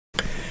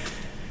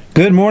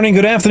Good morning,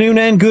 good afternoon,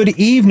 and good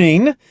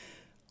evening.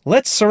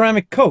 Let's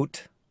ceramic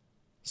coat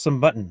some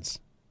buttons.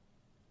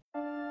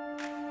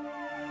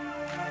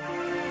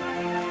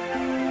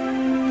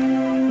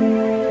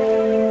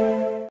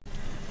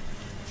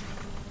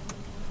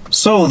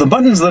 So the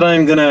buttons that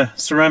I'm gonna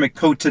ceramic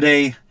coat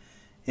today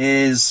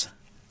is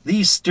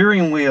these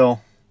steering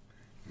wheel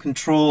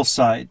control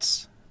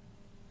sides.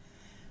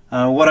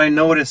 What I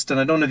noticed, and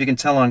I don't know if you can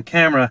tell on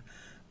camera,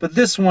 but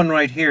this one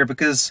right here,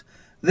 because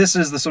this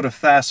is the sort of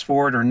fast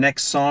forward or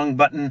next song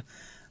button,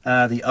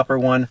 the upper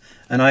one,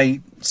 and I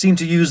seem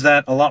to use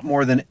that a lot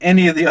more than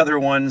any of the other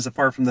ones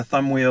apart from the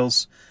thumb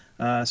wheels,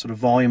 sort of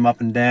volume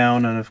up and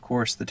down, and of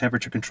course the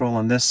temperature control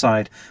on this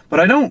side. But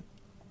I don't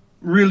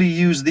really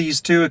use these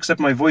two except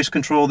my voice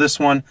control, this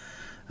one,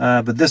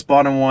 but this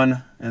bottom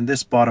one and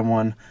this bottom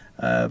one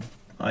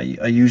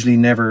I usually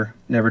never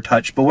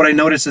touch. But what I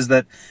notice is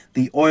that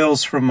the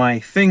oils from my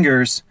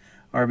fingers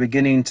are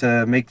beginning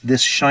to make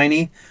this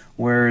shiny,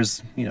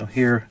 whereas, you know,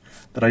 here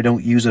that I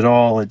don't use at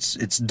all,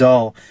 it's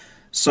dull.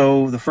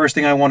 So the first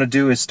thing I want to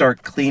do is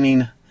start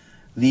cleaning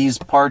these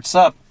parts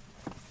up.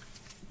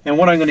 And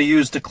what I'm going to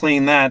use to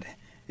clean that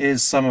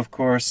is some, of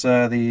course,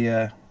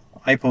 the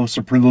IPOS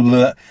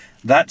or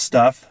that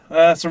stuff,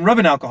 some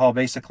rubbing alcohol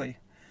basically.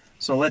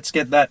 So let's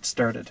get that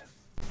started.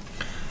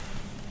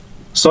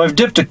 So I've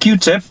dipped a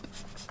Q-tip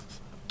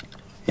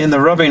in the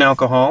rubbing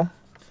alcohol,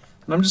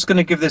 and I'm just going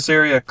to give this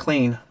area a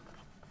clean.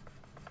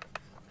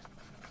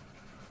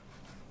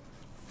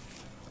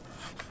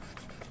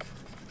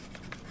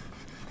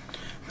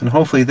 And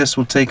hopefully this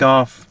will take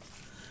off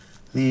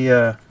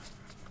the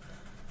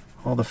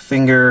all the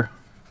finger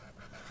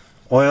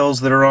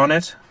oils that are on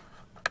it.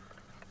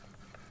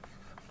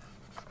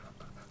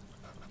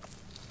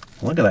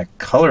 Look at that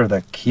color of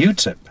that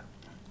Q-tip.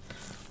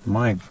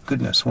 My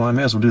goodness. Well, I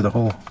may as well do the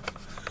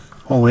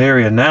whole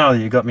area now that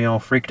you got me all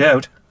freaked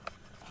out.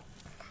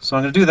 So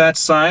I'm going to do that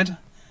side, and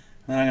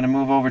then I'm going to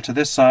move over to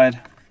this side.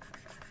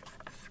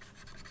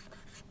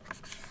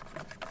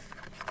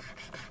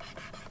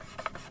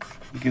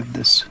 Give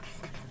these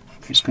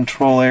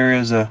control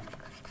areas a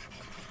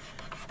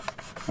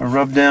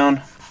rub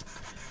down.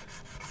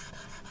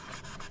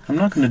 I'm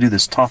not going to do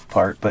this top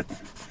part, but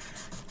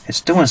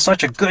it's doing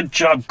such a good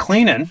job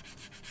cleaning.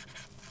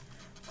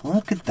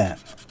 Look at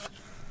that.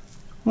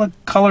 Look the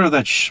color of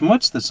that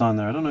schmutz that's on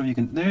there. I don't know if you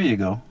can... There you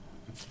go.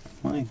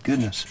 My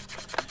goodness.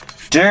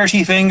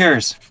 Dirty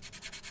fingers.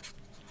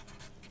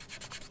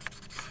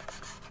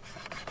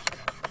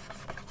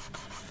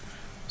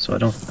 So I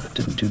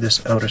didn't do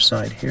this outer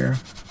side here.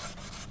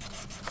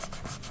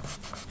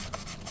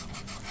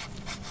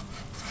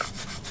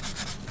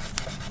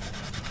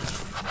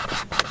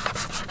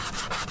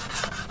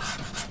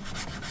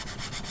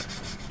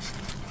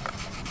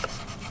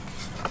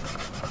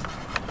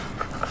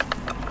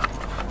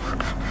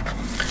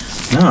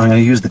 Now I'm going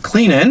to use the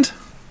clean end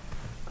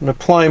and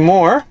apply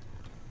more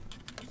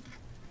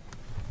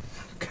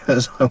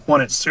because I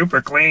want it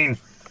super clean.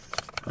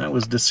 That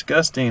was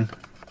disgusting.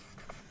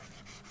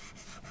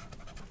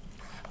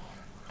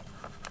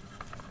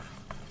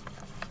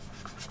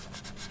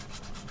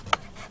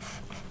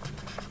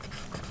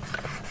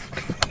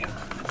 Okay,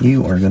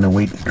 you are going to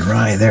wait and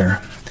dry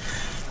there.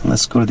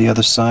 Let's go to the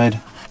other side.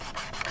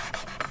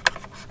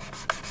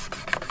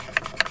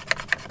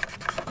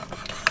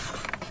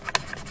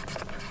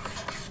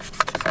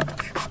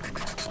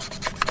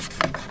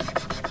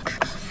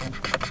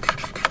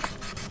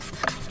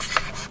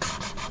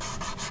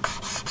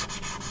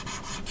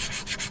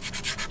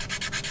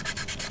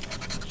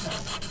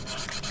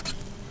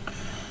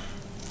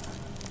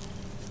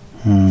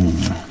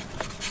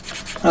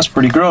 That's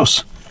pretty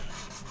gross.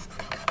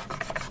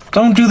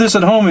 Don't do this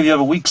at home if you have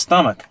a weak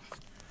stomach.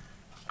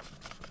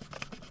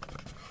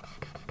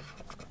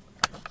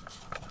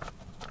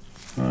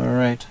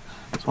 Alright,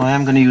 so I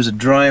am going to use a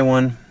dry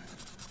one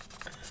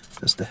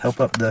just to help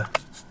up the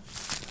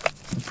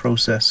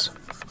process.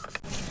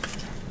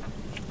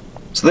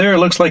 So there, it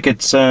looks like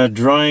it's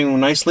drying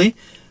nicely.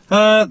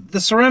 The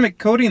ceramic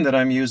coating that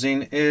I'm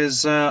using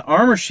is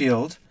Armor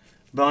Shield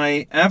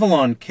by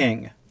Avalon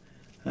King.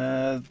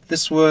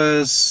 This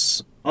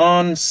was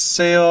on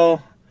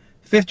sale,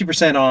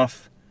 50%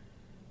 off,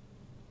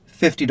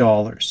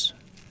 $50.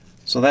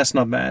 So that's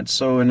not bad.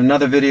 So in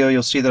another video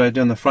you'll see that I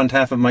do on the front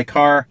half of my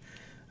car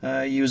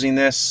using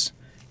this,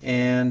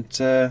 and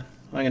I'm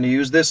going to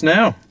use this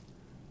now.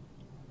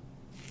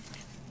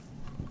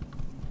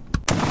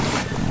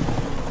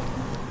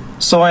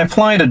 So I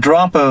applied a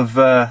drop of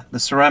the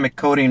ceramic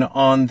coating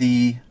on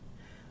the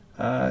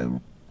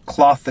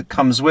cloth that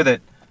comes with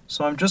it.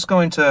 So I'm just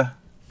going to...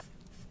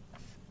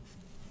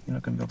 You're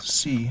not going to be able to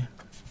see. I'm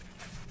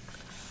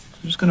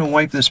just going to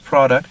wipe this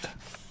product.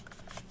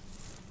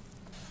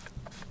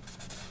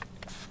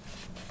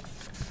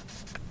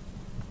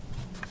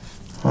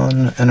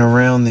 On and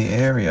around the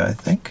area, I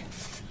think.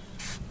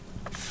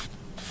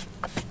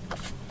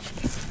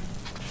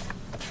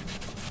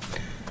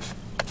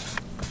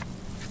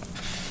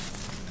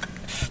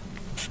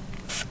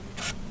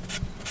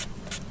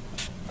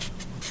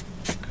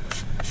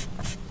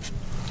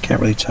 Can't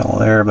really tell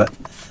there, but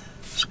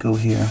let's go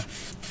here.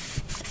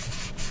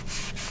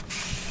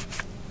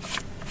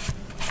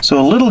 So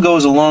a little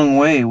goes a long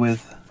way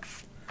with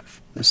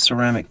this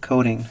ceramic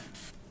coating.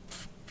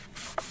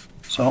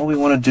 So all we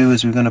want to do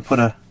is we're going to put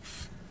a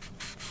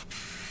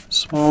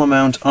small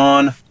amount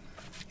on.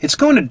 It's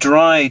going to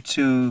dry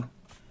to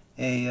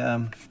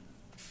a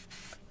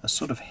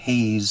sort of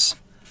haze,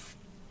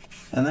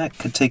 and that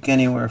could take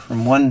anywhere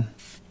from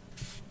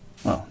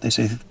they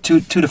say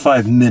 2 to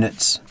 5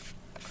 minutes.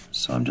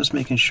 So I'm just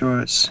making sure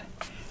it's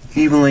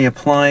evenly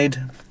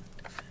applied.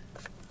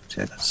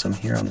 See, I got some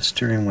here on the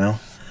steering wheel.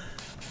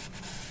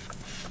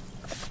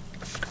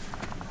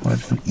 I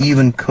want an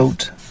even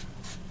coat.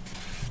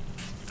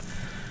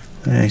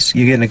 Nice.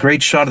 You're getting a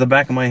great shot of the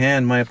back of my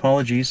hand. My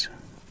apologies.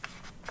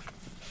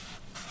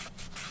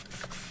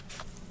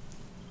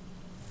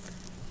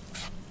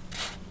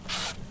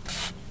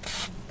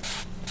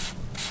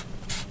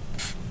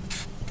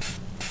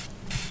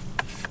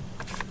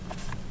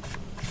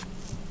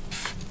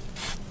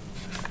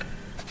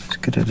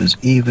 Get it as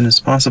even as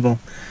possible.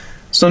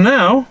 So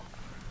now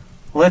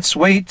let's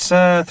wait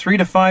 3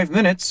 to 5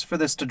 minutes for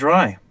this to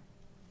dry.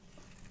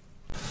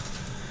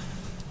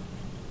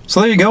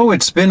 So there you go,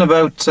 it's been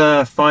about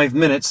 5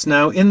 minutes.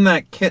 Now in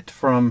that kit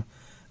from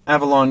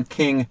Avalon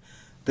King,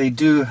 they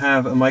do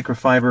have a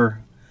microfiber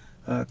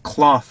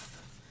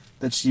cloth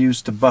that's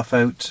used to buff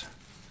out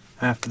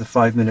after the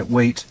 5-minute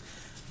wait.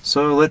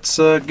 So let's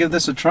give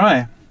this a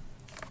try.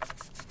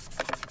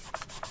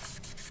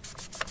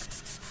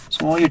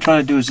 So all you're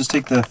trying to do is just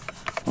take a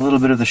little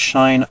bit of the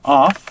shine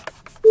off.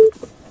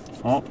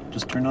 Oh,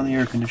 just turn on the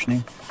air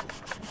conditioning.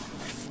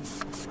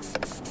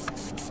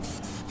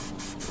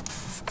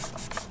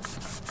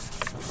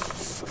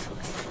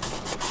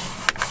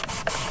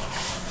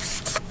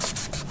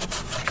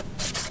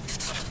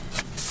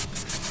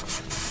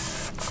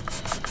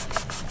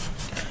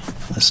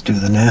 Let's do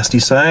the nasty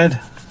side.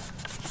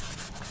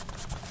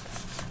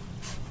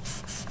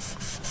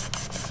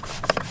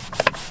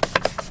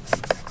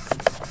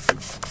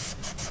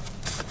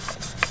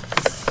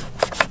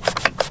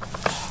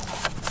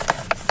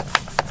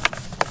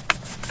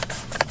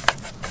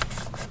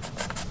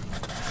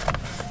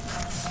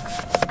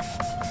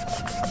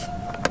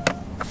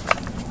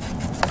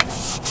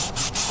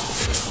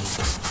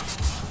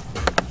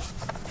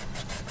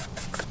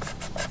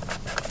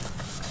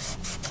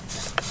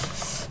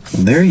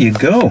 There you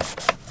go.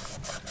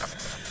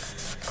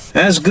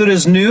 As good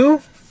as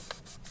new,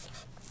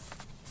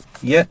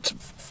 yet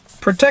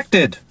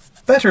protected.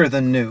 Better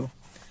than new.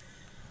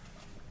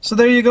 So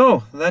there you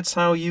go. That's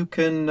how you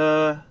can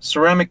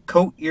ceramic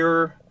coat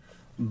your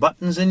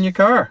buttons in your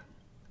car.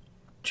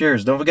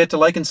 Cheers. Don't forget to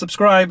like and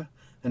subscribe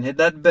and hit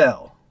that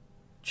bell.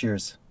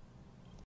 Cheers.